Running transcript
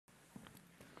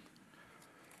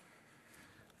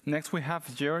Next, we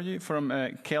have Georgi from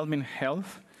Kelvin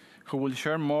Health, who will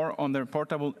share more on their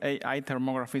portable AI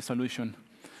thermography solution.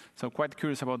 So quite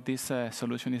curious about this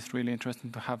solution. It's really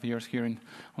interesting to have yours here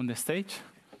on the stage.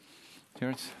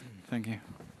 George, thank you.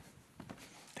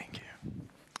 Thank you.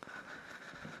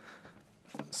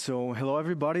 So hello,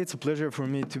 everybody. It's a pleasure for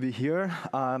me to be here.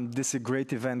 This is a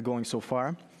great event going so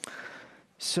far.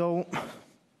 So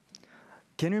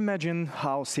can you imagine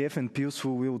how safe and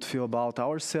peaceful we would feel about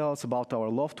ourselves, about our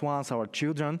loved ones, our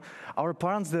children, our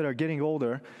parents that are getting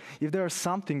older, if there is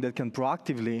something that can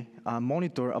proactively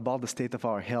monitor about the state of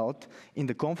our health in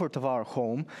the comfort of our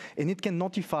home, and it can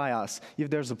notify us if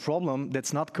there's a problem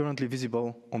that's not currently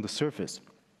visible on the surface.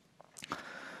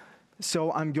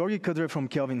 So I'm Georgi Kadrev from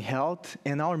Kelvin Health,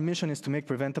 and our mission is to make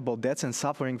preventable deaths and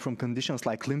suffering from conditions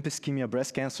like limb ischemia,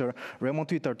 breast cancer,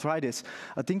 rheumatoid arthritis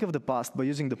a thing of the past by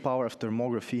using the power of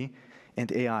thermography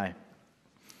and AI.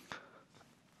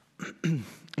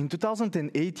 In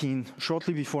 2018,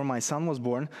 shortly before my son was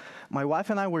born, my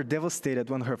wife and I were devastated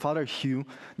when her father, Hugh,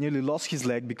 nearly lost his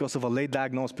leg because of a late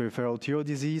diagnosed peripheral arterial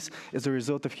disease as a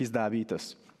result of his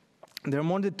diabetes. There are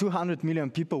more than 200 million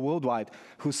people worldwide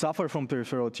who suffer from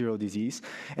peripheral arterial disease,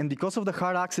 and because of the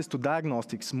hard access to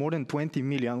diagnostics, more than 20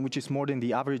 million, which is more than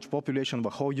the average population of a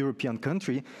whole European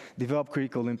country, develop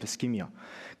critical limb ischemia.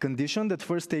 Condition that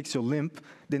first takes your limb,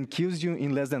 then kills you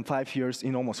in less than 5 years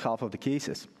in almost half of the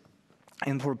cases.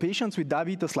 And for patients with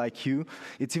diabetes like Hugh,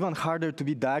 it's even harder to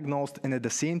be diagnosed, and at the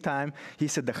same time,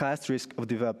 he's at the highest risk of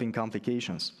developing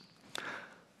complications.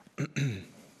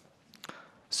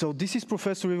 So this is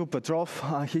Professor Ivo Petrov.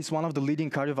 He's one of the leading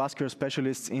cardiovascular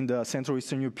specialists in the Central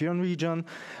Eastern European region,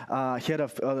 head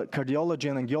of cardiology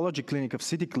and angiology clinic of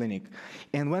City Clinic.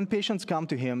 And when patients come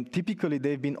to him, typically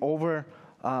they've been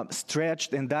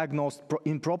overstretched and diagnosed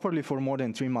improperly for more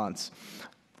than 3 months.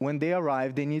 When they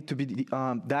arrive, they need to be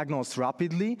diagnosed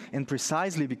rapidly and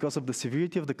precisely because of the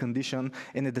severity of the condition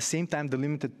and at the same time the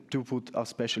limited throughput of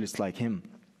specialists like him.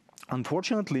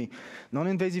 Unfortunately,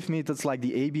 non-invasive methods like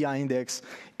the ABI index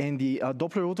and the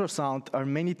Doppler ultrasound are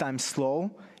many times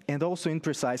slow and also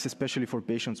imprecise, especially for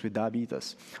patients with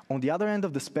diabetes. On the other end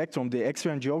of the spectrum, the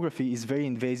X-ray angiography is very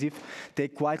invasive,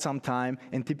 takes quite some time,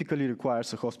 and typically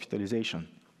requires a hospitalization.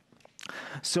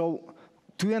 So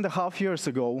 2.5 years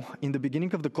ago, in the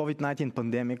beginning of the COVID-19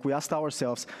 pandemic, we asked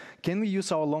ourselves, can we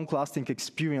use our long-lasting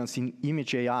experience in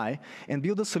image AI and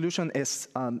build a solution as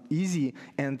easy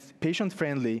and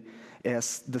patient-friendly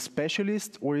as the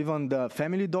specialist or even the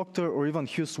family doctor or even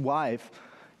Hugh's wife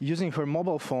using her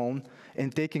mobile phone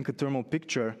and taking a thermal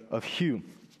picture of Hugh.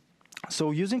 So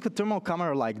using a thermal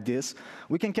camera like this,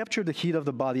 we can capture the heat of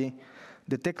the body,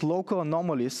 detect local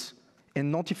anomalies,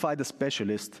 and notify the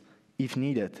specialist if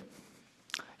needed.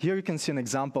 Here you can see an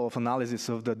example of analysis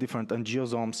of the different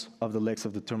angiosomes of the legs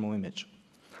of the thermal image.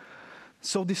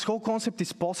 So this whole concept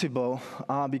is possible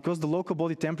because the local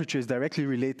body temperature is directly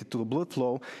related to the blood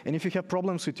flow, and if you have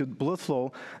problems with your blood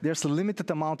flow, there's a limited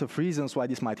amount of reasons why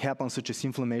this might happen, such as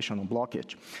inflammation or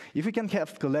blockage. If we can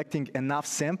have collecting enough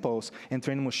samples and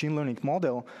train a machine learning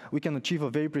model, we can achieve a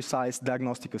very precise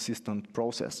diagnostic assistant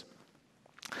process.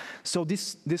 So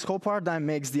this whole paradigm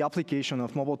makes the application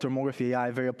of mobile thermography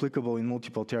AI very applicable in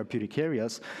multiple therapeutic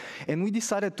areas. And we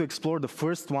decided to explore the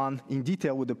first one in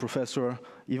detail with the Professor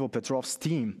Ivo Petrov's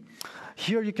team.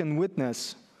 Here you can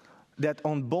witness that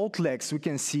on both legs we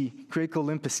can see critical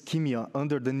limb ischemia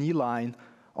under the knee line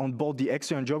on both the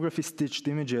X-ray angiography stitched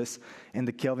images and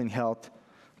the Kelvin Health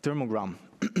thermogram.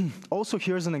 Also,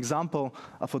 here's an example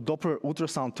of a Doppler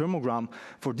ultrasound thermogram.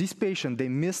 For this patient, they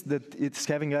missed that it's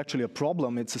having actually a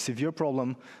problem. It's a severe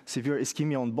problem, severe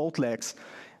ischemia on both legs.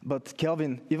 But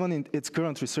Kelvin, even in its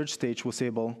current research stage, was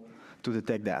able to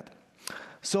detect that.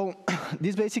 So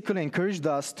this basically encouraged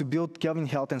us to build Kelvin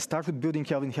Health and start with building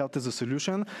Kelvin Health as a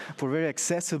solution for very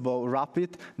accessible,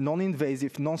 rapid,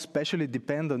 non-invasive, non-specially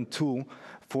dependent tool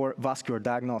for vascular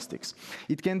diagnostics.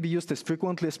 It can be used as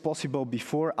frequently as possible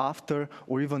before, after,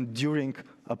 or even during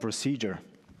a procedure.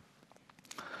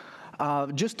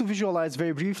 Just to visualize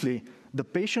very briefly, the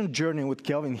patient journey with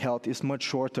Kelvin Health is much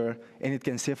shorter, and it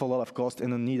can save a lot of cost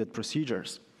and unneeded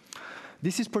procedures.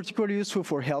 This is particularly useful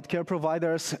for healthcare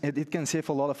providers, and it can save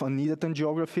a lot of unneeded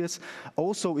angiographies.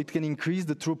 Also, it can increase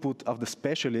the throughput of the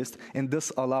specialist and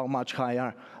thus allow much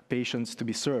higher patients to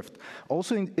be served.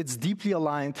 Also, it's deeply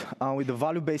aligned with the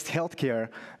value-based healthcare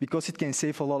because it can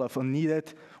save a lot of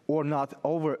unneeded or not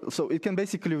over. So it can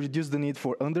basically reduce the need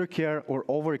for undercare or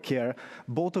overcare,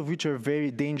 both of which are very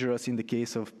dangerous in the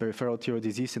case of peripheral arterial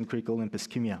disease and critical limb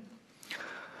ischemia.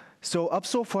 So up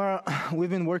so far,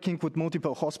 we've been working with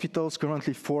multiple hospitals,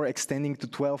 currently 4, extending to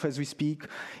 12 as we speak,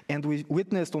 and we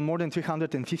witnessed on more than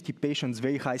 350 patients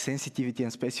very high sensitivity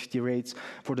and specificity rates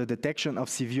for the detection of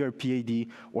severe PAD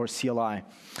or CLI.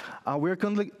 We're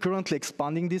currently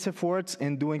expanding these efforts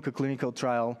and doing a clinical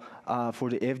trial for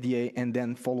the FDA and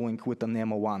then following with an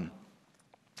MO1.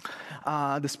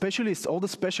 All the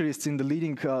specialists in the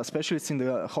leading specialists in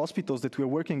the hospitals that we're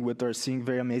working with are seeing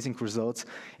very amazing results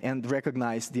and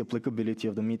recognize the applicability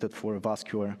of the method for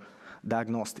vascular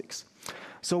diagnostics.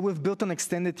 So we've built an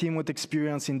extended team with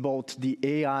experience in both the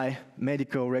AI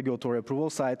medical regulatory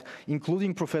approval side,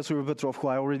 including Professor Petrov, who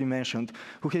I already mentioned,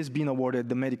 who has been awarded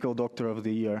the Medical Doctor of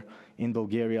the Year in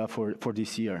Bulgaria for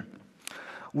this year.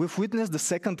 We've witnessed the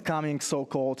second coming,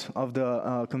 so-called, of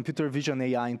the computer vision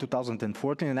AI in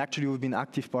 2014, and actually we've been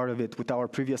active part of it with our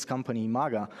previous company,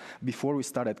 Imaga, before we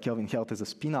started Kelvin Health as a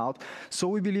spin-out. So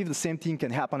we believe the same thing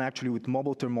can happen actually with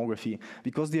mobile thermography,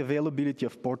 because the availability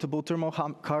of portable thermal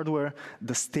hardware,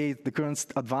 the current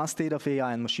advanced state of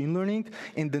AI and machine learning,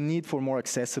 and the need for more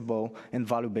accessible and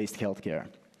value-based healthcare.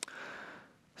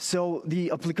 So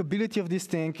the applicability of this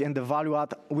thing and the value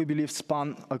add, we believe,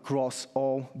 span across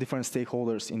all different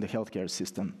stakeholders in the healthcare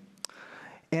system.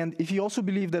 And if you also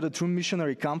believe that a true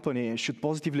missionary company should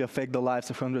positively affect the lives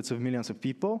of hundreds of millions of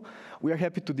people, we are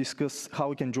happy to discuss how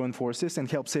we can join forces and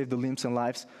help save the limbs and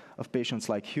lives of patients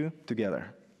like you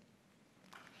together.